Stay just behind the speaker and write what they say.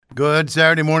Good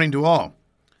Saturday morning to all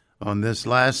on this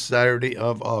last Saturday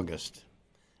of August.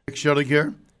 Dick Schilling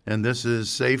here, and this is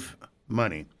Safe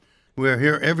Money. We are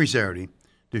here every Saturday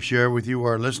to share with you,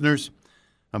 our listeners,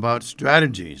 about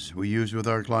strategies we use with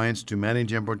our clients to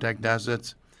manage and protect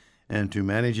assets and to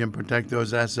manage and protect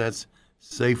those assets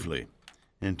safely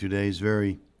in today's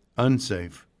very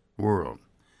unsafe world.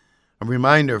 A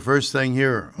reminder, first thing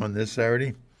here on this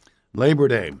Saturday, Labor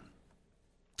Day,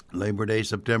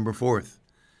 September 4th.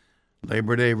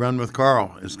 Labor Day Run with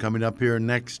Carl is coming up here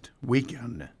next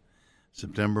weekend,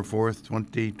 September 4th,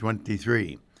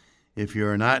 2023. If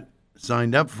you're not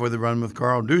signed up for the Run with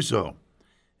Carl, do so,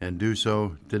 and do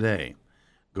so today.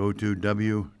 Go to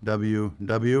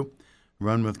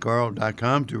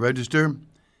www.runwithcarl.com to register.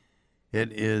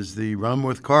 It is the Run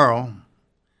with Carl,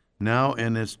 now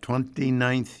in its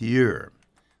 29th year,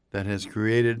 that has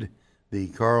created the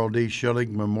Carl D.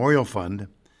 Schilling Memorial Fund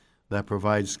that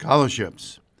provides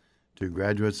scholarships to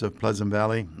graduates of Pleasant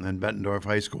Valley and Bettendorf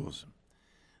high schools.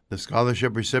 The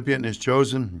scholarship recipient is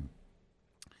chosen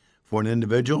for an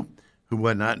individual who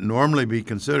would not normally be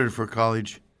considered for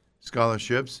college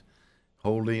scholarships,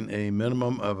 holding a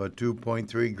minimum of a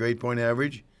 2.3 grade point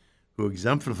average, who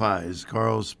exemplifies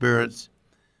Carl's spirits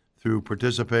through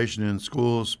participation in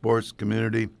school, sports,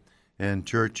 community, and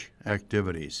church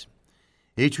activities.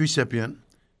 Each recipient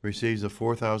receives a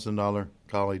 $4,000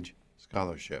 college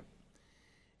scholarship.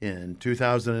 In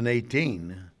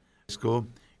 2018, school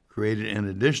created an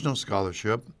additional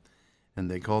scholarship, and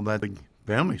they called that the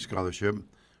Family Scholarship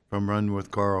from Run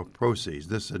with Carl proceeds.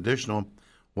 This additional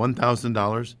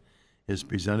 $1,000 is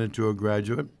presented to a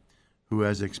graduate who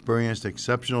has experienced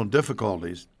exceptional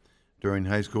difficulties during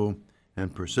high school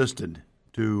and persisted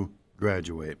to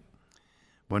graduate.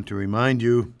 I want to remind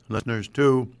you, listeners,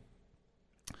 too,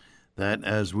 that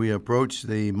as we approach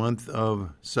the month of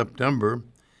September,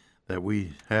 that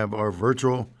we have our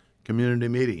virtual community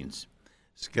meetings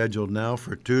scheduled now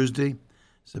for Tuesday,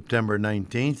 September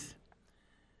 19th,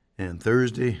 and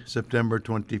Thursday, September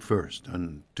 21st.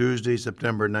 On Tuesday,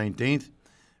 September 19th,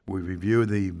 we review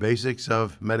the basics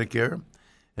of Medicare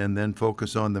and then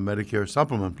focus on the Medicare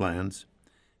supplement plans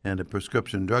and the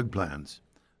prescription drug plans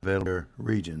available in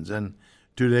regions. And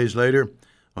 2 days later,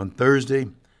 on Thursday,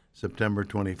 September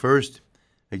 21st,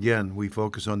 again, we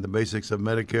focus on the basics of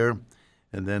Medicare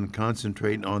and then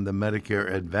concentrate on the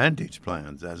Medicare Advantage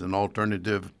plans as an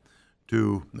alternative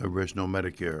to the original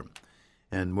Medicare,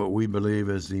 and what we believe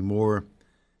is the more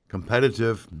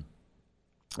competitive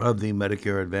of the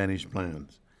Medicare Advantage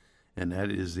plans, and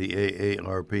that is the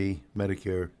AARP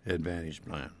Medicare Advantage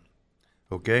plan.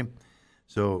 Okay?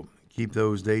 So keep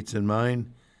those dates in mind,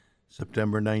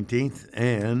 September 19th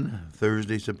and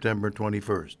Thursday, September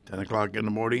 21st, 10 o'clock in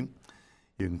the morning.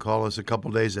 You can call us a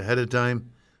couple days ahead of time.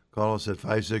 Call us at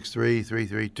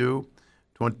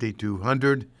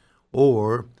 563-332-2200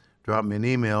 or drop me an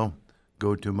email.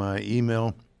 Go to my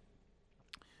email.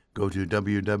 Go to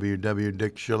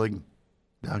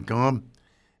www.dickschilling.com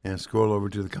and scroll over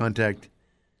to the contact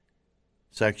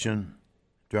section.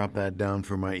 Drop that down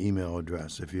for my email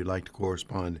address if you'd like to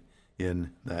correspond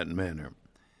in that manner.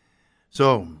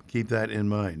 So keep that in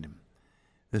mind.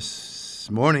 This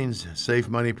morning's Safe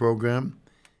Money program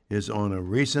is on a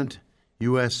recent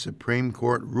U.S. Supreme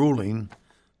Court ruling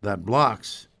that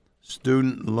blocks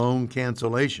student loan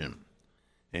cancellation.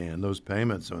 And those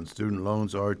payments on student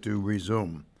loans are to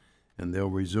resume, and they'll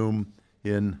resume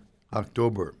in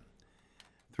October.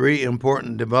 3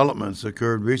 important developments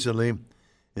occurred recently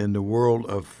in the world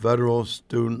of federal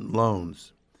student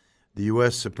loans. The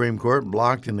U.S. Supreme Court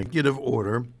blocked an executive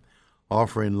order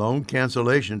offering loan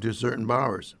cancellation to certain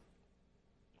borrowers.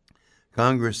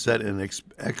 Congress set an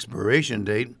expiration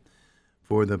date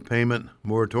for the payment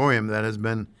moratorium that has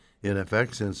been in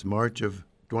effect since March of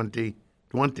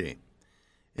 2020,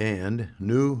 and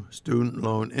new student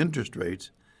loan interest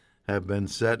rates have been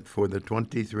set for the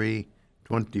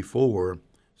 23-24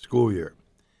 school year.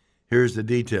 Here's the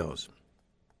details.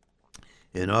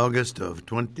 In August of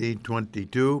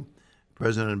 2022,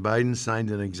 President Biden signed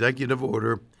an executive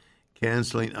order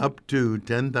canceling up to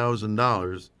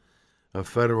 $10,000 of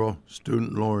federal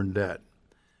student loan debt,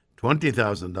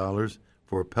 $20,000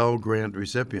 for Pell Grant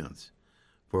recipients.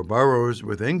 For borrowers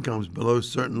with incomes below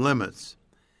certain limits,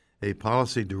 a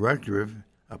policy directive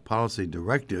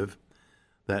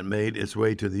that made its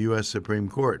way to the U.S. Supreme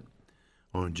Court.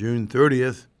 On June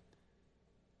 30th,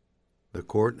 the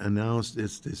court announced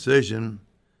its decision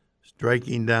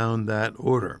striking down that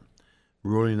order,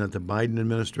 ruling that the Biden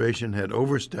administration had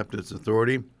overstepped its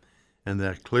authority and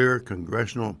that clear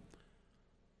congressional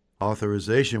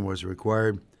authorization was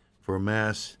required for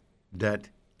mass debt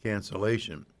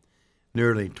cancellation.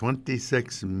 nearly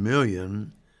 26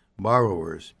 million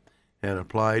borrowers had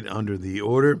applied under the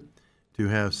order to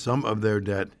have some of their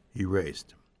debt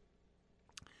erased.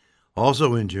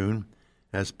 Also in June,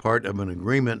 as part of an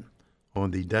agreement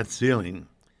on the debt ceiling,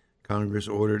 Congress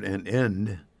ordered an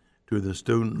end to the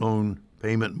student loan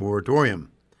payment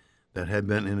moratorium that had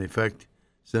been in effect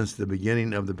since the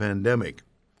beginning of the pandemic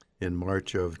in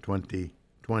March of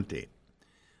 2020.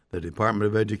 The Department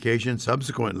of Education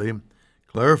subsequently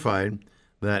clarified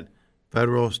that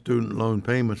federal student loan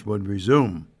payments would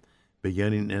resume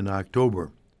beginning in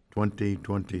October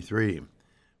 2023,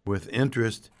 with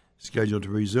interest scheduled to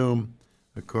resume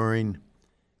occurring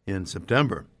in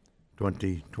September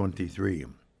 2023.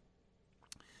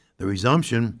 The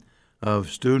resumption of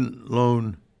student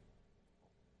loan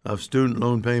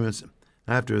payments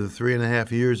after the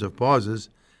 3.5 years of pauses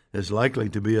is likely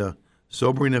to be a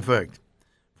sobering effect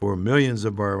for millions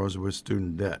of borrowers with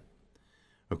student debt.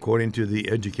 According to the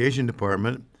Education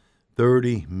Department,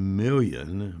 30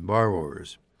 million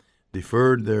borrowers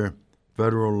deferred their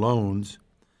federal loans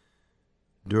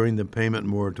during the payment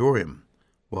moratorium,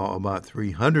 while about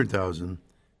 300,000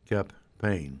 kept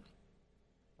paying.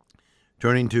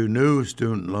 Turning to new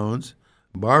student loans,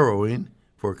 borrowing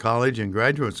for college and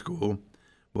graduate school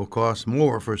will cost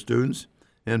more for students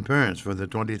and parents for the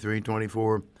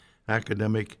 23-24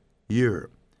 academic year.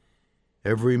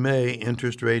 Every May,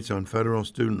 interest rates on federal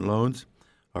student loans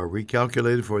are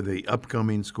recalculated for the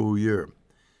upcoming school year.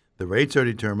 The rates are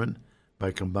determined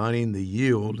by combining the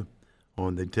yield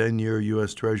on the 10-year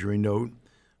U.S. Treasury note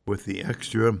with the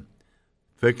extra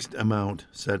fixed amount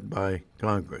set by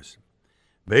Congress.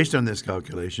 Based on this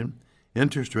calculation,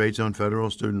 interest rates on federal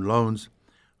student loans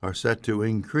are set to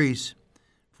increase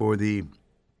for the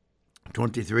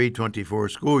 23-24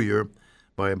 school year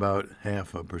by about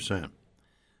 0.5%,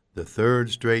 the third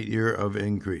straight year of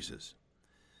increases.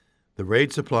 The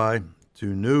rates apply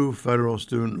to new federal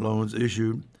student loans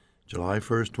issued July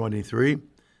 1st, 23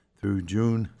 through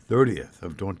June 30th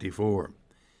of 24.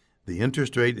 The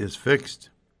interest rate is fixed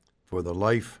for the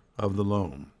life of the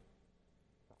loan.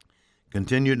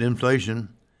 Continued inflation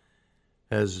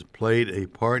has played a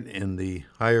part in the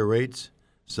higher rates,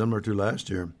 similar to last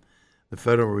year. The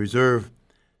Federal Reserve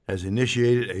has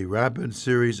initiated a rapid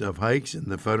series of hikes in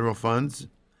the federal funds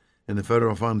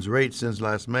rate since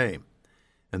last May,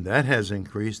 and that has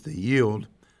increased the yield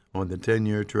on the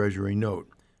 10-year Treasury note,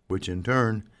 which in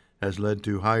turn has led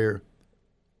to higher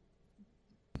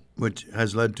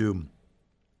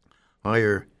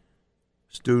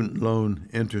student loan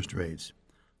interest rates.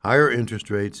 Higher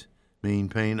interest rates mean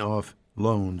paying off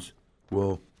loans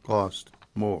will cost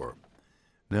more.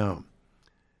 Now,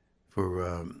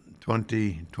 for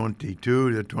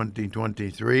 2022 to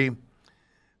 2023,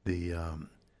 the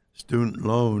student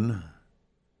loan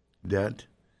debt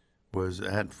was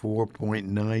at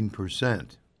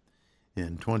 4.9%.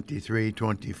 In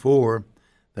 23-24,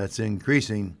 that's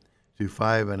increasing to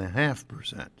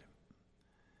 5.5%.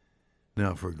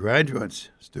 Now, for graduate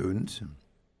students,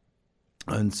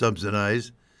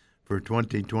 unsubsidized for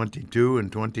 2022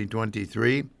 and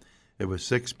 2023, it was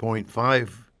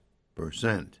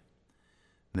 6.5%.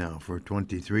 Now, for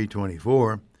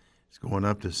 23-24, it's going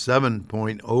up to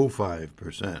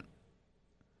 7.05%.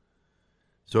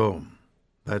 So,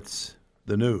 that's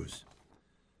the news.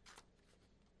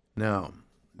 Now,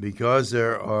 because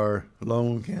there are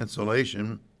loan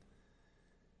cancellation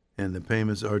and the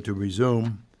payments are to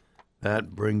resume,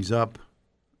 that brings up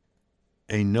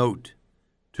a note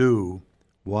to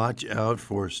watch out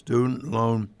for student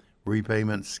loan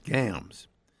repayment scams.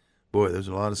 Boy, there's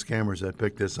a lot of scammers that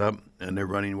pick this up, and they're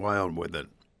running wild with it.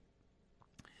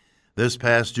 This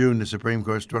past June, the Supreme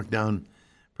Court struck down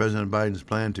President Biden's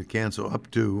plan to cancel up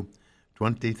to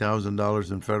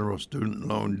 $20,000 in federal student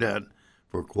loan debt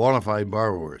for qualified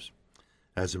borrowers.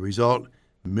 As a result,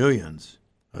 millions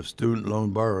of student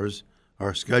loan borrowers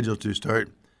are scheduled to start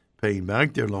paying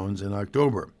back their loans in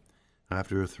October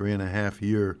after a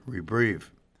 3.5-year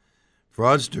reprieve.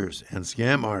 Fraudsters and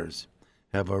scam artists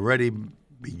have already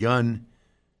begun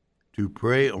to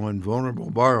prey on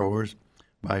vulnerable borrowers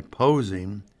by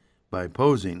posing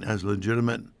as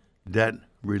legitimate debt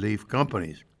relief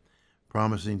companies,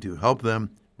 promising to help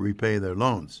them repay their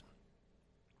loans.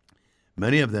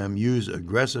 Many of them use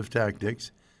aggressive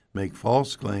tactics, make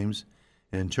false claims,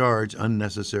 and charge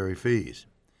unnecessary fees.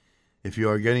 If you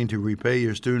are getting to repay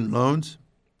your student loans,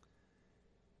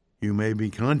 you may be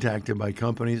contacted by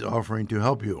companies offering to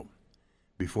help you.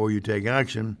 Before you take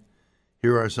action,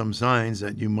 here are some signs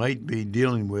that you might be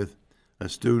dealing with a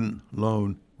student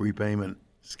loan repayment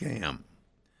scam.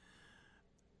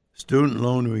 Student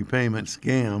loan repayment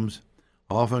scams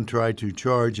often try to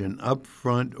charge an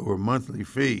upfront or monthly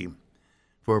fee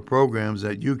for programs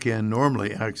that you can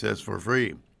normally access for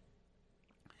free.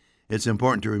 It's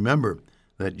important to remember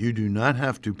that you do not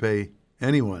have to pay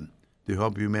anyone to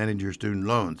help you manage your student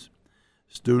loans.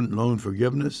 Student loan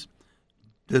forgiveness,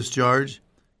 discharge,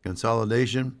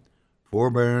 consolidation,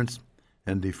 forbearance,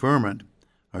 and deferment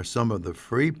are some of the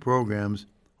free programs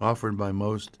offered by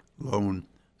most loan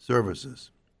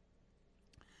services.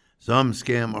 Some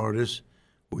scam artists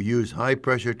will use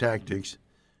high-pressure tactics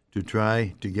to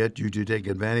try to get you to take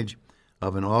advantage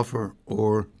of an offer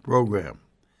or program.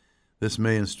 They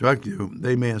may instruct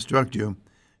you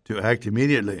to act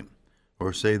immediately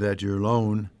or say that your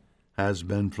loan has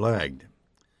been flagged.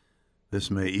 This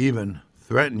may even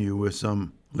threaten you with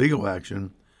some legal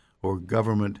action or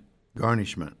government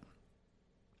garnishment.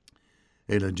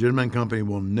 A legitimate company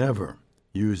will never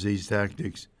use these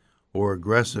tactics or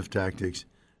aggressive tactics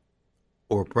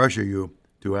or pressure you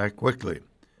to act quickly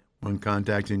when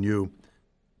contacting you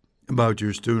about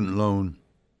your student loan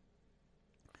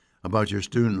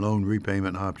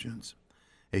repayment options.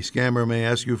 A scammer may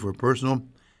ask you for personal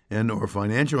and or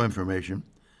financial information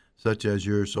such as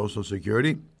your Social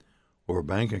Security or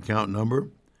bank account number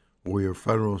or your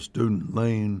federal student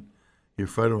aid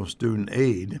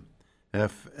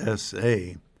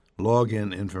FSA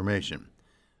login information.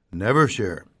 Never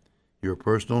share your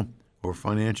personal or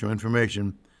financial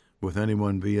information with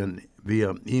anyone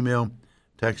via email,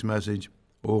 text message,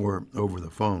 or over the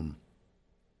phone.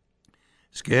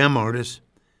 Scam artists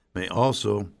may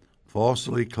also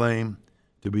falsely claim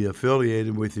to be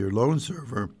affiliated with your loan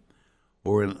server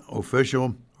or an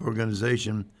official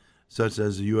organization such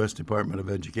as the U.S. Department of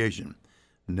Education.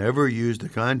 Never use the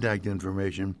contact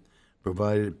information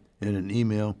provided in an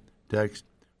email, text,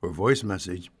 or voice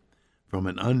message from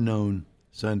an unknown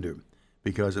sender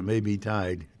because it may be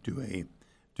tied to a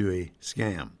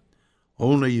scam.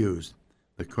 Only use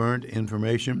the current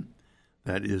information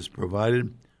that is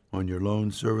provided on your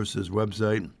loan services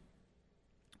website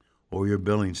or your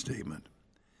billing statement.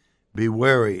 Be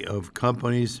wary of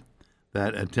companies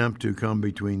that attempt to come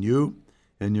between you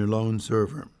and your loan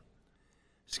server.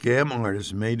 Scam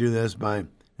artists may do this by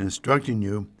instructing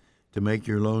you to make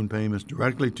your loan payments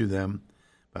directly to them,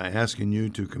 by asking you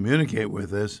to communicate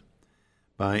with us,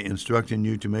 by instructing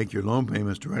you to make your loan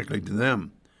payments directly to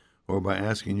them, or by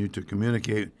asking you to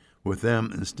communicate with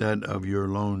them instead of your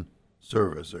loan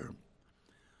servicer.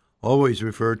 Always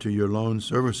refer to your loan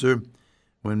servicer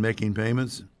when making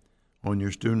payments on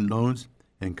your student loans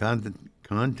and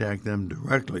contact them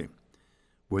directly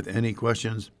with any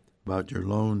questions about your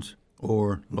loans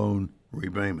or loan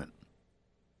repayment.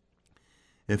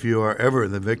 If you are ever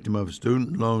the victim of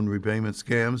student loan repayment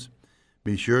scams,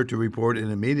 be sure to report it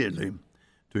immediately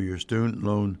to your student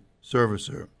loan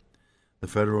servicer, the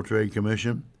Federal Trade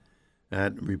Commission,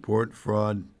 at Report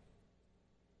Fraud,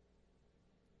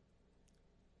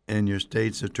 and your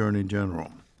state's Attorney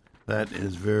General. That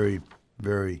is very,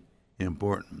 very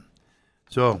important.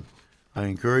 So, I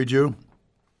encourage you.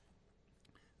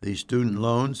 These student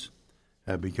loans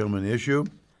have become an issue.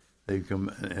 They've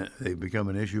become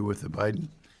an issue with the Biden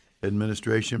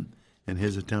administration and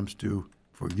his attempts to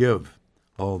forgive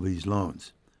all these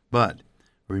loans. But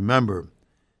remember,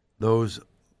 those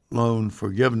loan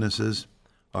forgivenesses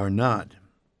are not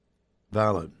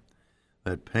valid.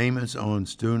 That payments on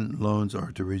student loans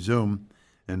are to resume,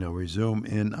 and they'll resume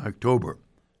in October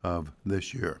of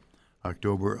this year,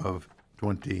 October of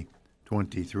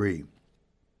 2023.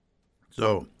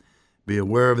 So be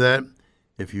aware of that.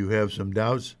 If you have some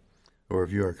doubts or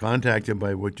if you are contacted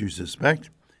by what you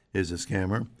suspect is a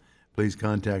scammer, please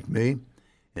contact me,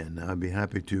 and I'd be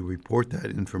happy to report that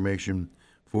information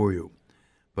for you.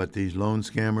 But these loan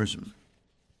scammers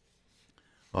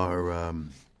are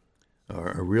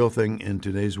a real thing in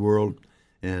today's world,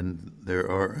 and there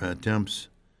are attempts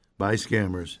by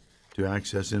scammers to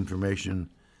access information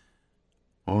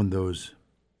on those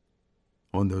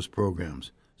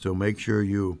programs. So make sure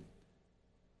you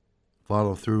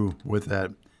follow through with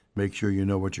that. Make sure you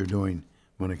know what you're doing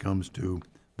when it comes to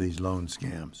these loan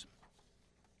scams.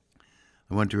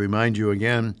 I want to remind you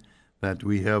again that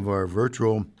we have our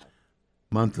virtual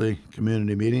monthly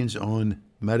community meetings on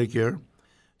Medicare.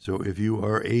 So if you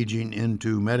are aging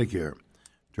into Medicare,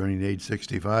 turning age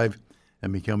 65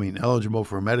 and becoming eligible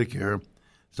for Medicare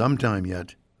sometime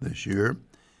yet this year,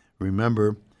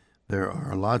 remember there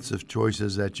are lots of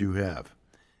choices that you have,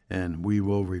 and we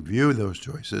will review those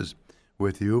choices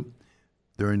with you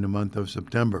during the month of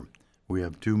September. We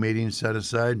have 2 meetings set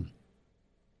aside.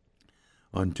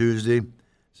 On Tuesday,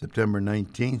 September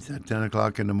 19th at 10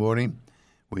 o'clock in the morning,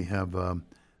 we have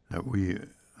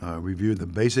review the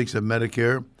basics of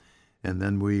Medicare, and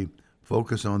then we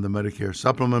focus on the Medicare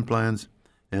supplement plans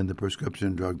and the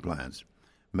prescription drug plans.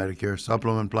 Medicare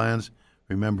supplement plans,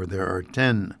 remember there are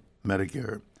 10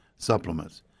 Medicare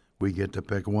supplements. We get to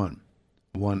pick one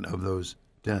of those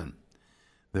 10.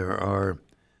 There are,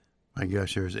 I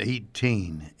guess there's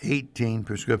 18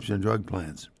 prescription drug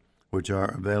plans which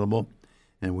are available,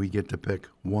 and we get to pick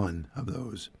one of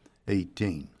those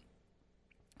 18.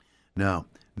 Now,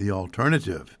 the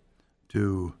alternative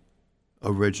to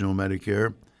original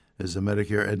Medicare is the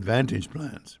Medicare Advantage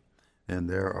plans, and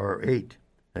there are 8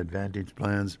 Advantage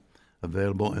plans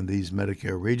available in these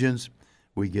Medicare regions.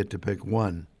 We get to pick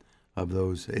one of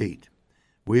those 8.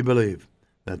 We believe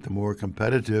that the more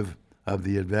competitive of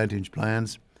the Advantage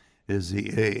plans is the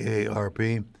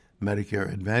AARP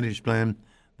Medicare Advantage plan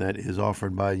that is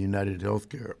offered by United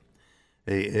Healthcare.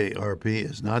 AARP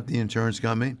is not the insurance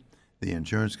company. The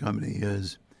insurance company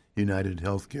is United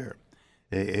Healthcare.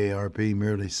 AARP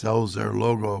merely sells their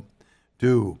logo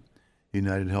to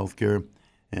United Healthcare,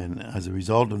 and as a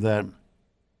result of that,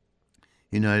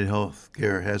 United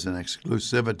Healthcare has an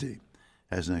exclusive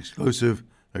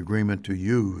agreement to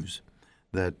use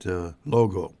that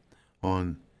logo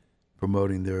on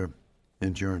promoting their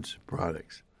insurance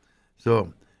products.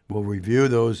 So we'll review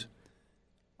those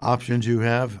options you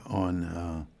have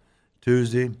on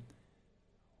Tuesday,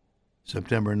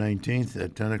 September 19th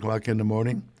at 10 o'clock in the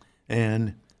morning,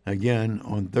 and again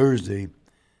on Thursday,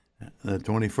 the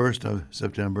 21st of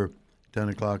September, 10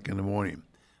 o'clock in the morning.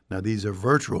 Now, these are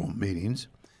virtual meetings,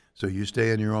 so you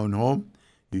stay in your own home,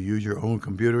 you use your own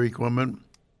computer equipment.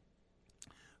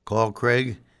 Call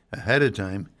Craig ahead of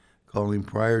time. Call him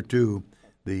prior to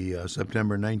the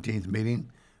September 19th meeting.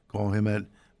 Call him at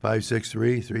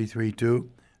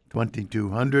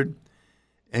 563-332-2200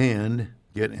 and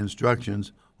get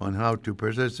instructions on how to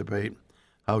participate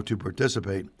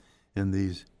in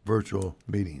these virtual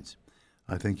meetings.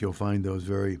 I think you'll find those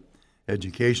very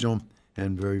educational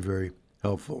and very, very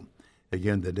helpful.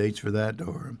 Again, the dates for that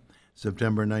are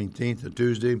September 19th, a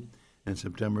Tuesday, and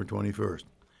September 21st.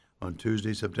 On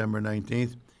Tuesday, September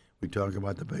 19th, we talk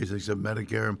about the basics of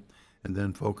Medicare and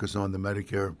then focus on the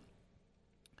Medicare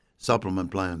supplement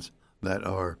plans that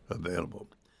are available.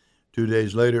 2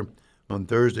 days later, on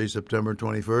Thursday, September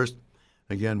 21st,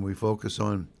 again, we focus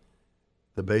on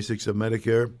the basics of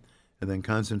Medicare and then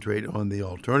concentrate on the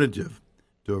alternative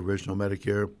to original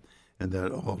Medicare, and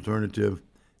that alternative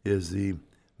is the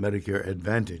Medicare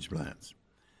Advantage plans.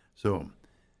 So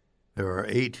there are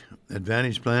 8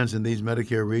 Advantage plans in these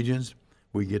Medicare regions.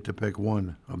 We get to pick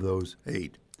one of those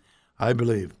 8. I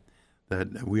believe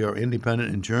that we are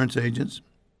independent insurance agents,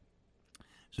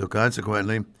 so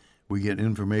consequently, we get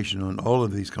information on all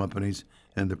of these companies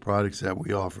and the products that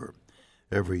we offer.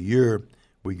 Every year,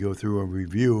 we go through a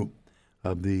review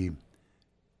of the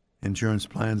insurance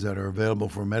plans that are available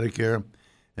for Medicare,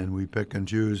 and we pick and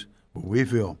choose what we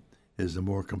feel is the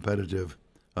more competitive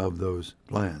of those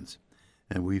plans.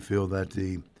 And we feel that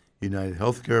the United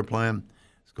Healthcare plan,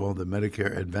 it's called the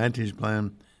Medicare Advantage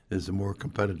plan, is the more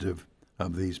competitive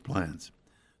of these plans.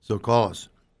 So call us.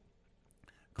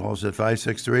 Call us at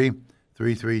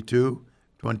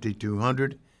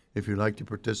 563-332-2200 if you'd like to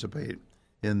participate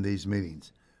in these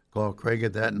meetings. Call Craig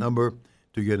at that number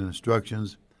to get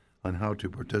instructions on how to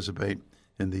participate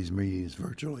in these meetings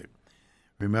virtually.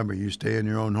 Remember, you stay in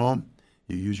your own home,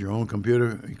 you use your own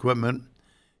computer equipment,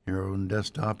 your own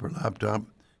desktop or laptop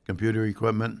computer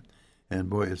equipment, and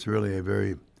boy, it's really a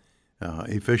very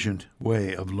efficient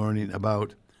way of learning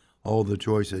about all the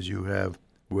choices you have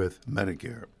with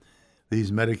Medicare.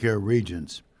 These Medicare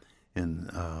regions in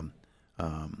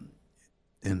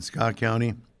Scott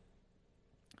County,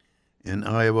 in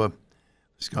Iowa,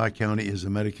 Scott County is a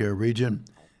Medicare region,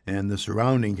 and the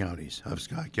surrounding counties of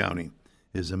Scott County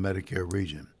is a Medicare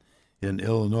region. In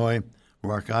Illinois,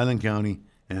 Rock Island County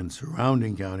and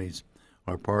surrounding counties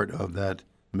are part of that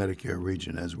Medicare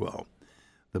region as well.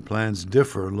 The plans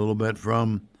differ a little bit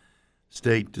from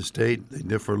state to state. They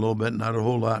differ a little bit, not a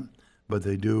whole lot, but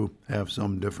they do have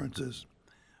some differences.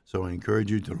 So I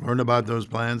encourage you to learn about those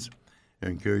plans. I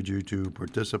encourage you to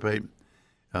participate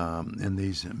in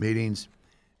these meetings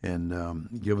and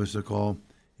give us a call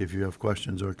if you have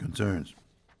questions or concerns.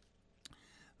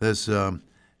 This U.S.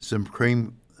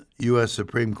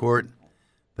 Supreme Court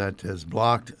that has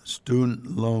blocked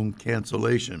student loan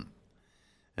cancellation,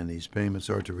 and these payments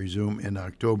are to resume in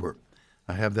October.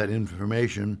 I have that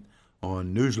information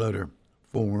on newsletter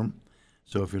form,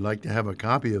 so if you'd like to have a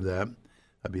copy of that,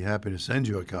 I'd be happy to send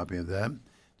you a copy of that.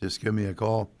 Just give me a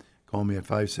call. Call me at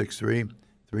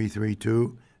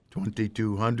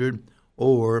 563-332-2200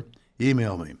 or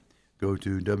email me, go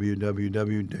to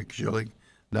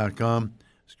www.dickschilling.com,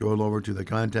 scroll over to the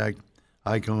contact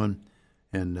icon,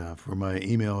 and for my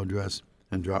email address,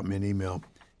 and drop me an email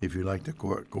if you'd like to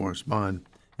correspond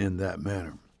in that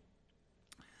manner.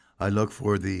 I look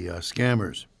for the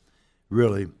scammers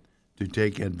really to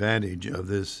take advantage of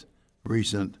this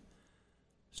recent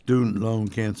student loan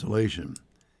cancellation,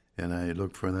 and I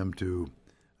look for them to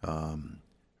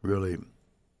really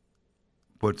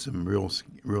put some real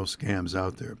scams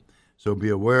out there. So be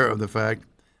aware of the fact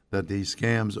that these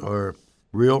scams are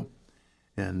real,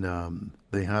 and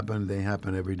they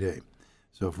happen every day.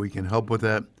 So if we can help with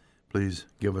that, please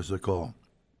give us a call.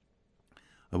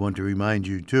 I want to remind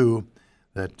you, too,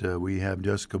 that we have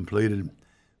just completed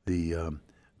the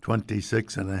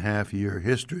 26-and-a-half-year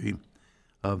history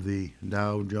of the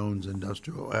Dow Jones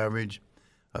Industrial Average,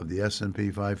 of the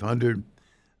S&P 500,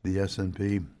 the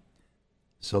S&P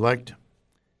Select,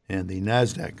 and the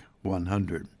NASDAQ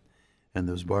 100. And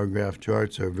those bar graph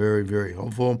charts are very, very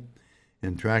helpful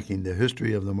in tracking the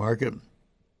history of the market.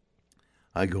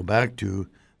 I go back to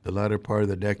the latter part of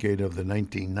the decade of the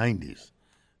 1990s,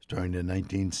 starting in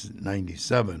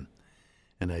 1997.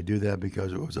 And I do that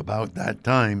because it was about that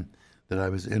time that I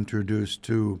was introduced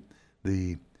to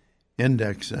the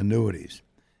index annuities.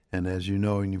 And as you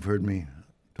know, and you've heard me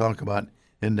talk about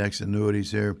index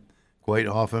annuities here quite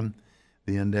often,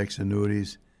 the index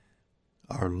annuities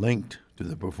are linked to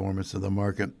the performance of the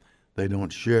market. They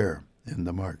don't share in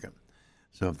the market.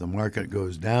 So if the market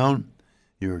goes down,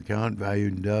 your account value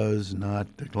does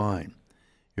not decline.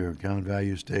 Your account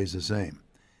value stays the same.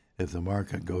 If the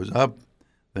market goes up,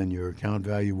 then your account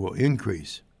value will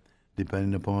increase,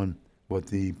 depending upon what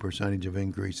the percentage of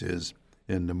increase is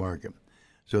in the market.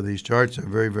 So these charts are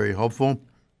very, very helpful.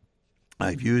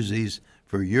 I've used these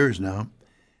for years now,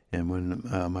 and when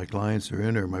my clients are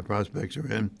in or my prospects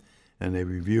are in and they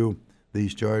review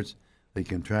these charts, they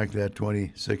can track that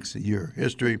 26-year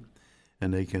history,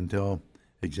 and they can tell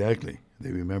exactly.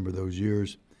 They remember those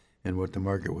years and what the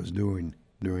market was doing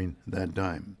during that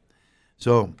time.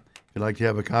 So if you'd like to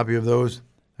have a copy of those,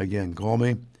 again, call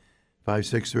me,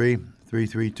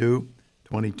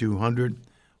 563-332-2200,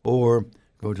 or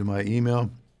go to my email,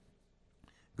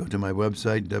 go to my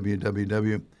website,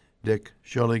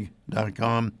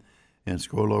 www.dickschilling.com, and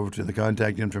scroll over to the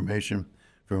contact information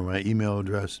for my email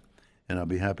address, and I'll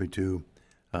be happy to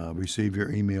receive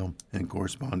your email and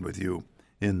correspond with you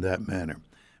in that manner.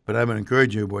 But I would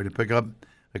encourage you, boy, to pick up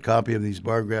a copy of these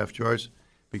bar graph charts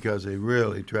because they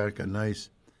really track a nice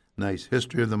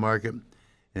history of the market,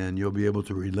 and you'll be able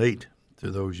to relate to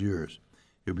those years.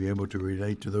 You'll be able to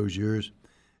relate to those years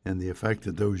and the effect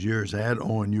that those years had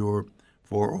on your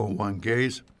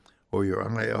 401ks or your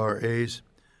IRAs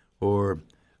or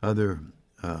other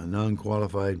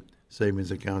non-qualified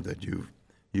savings account that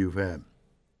you've had.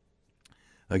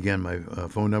 Again, my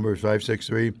phone number is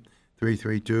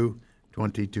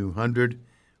 563-332-2200,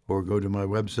 or go to my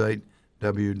website,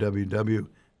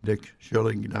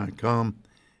 www.dickschilling.com,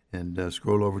 and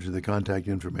scroll over to the contact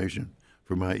information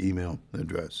for my email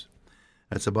address.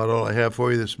 That's about all I have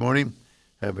for you this morning.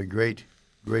 Have a great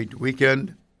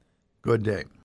weekend. Good day.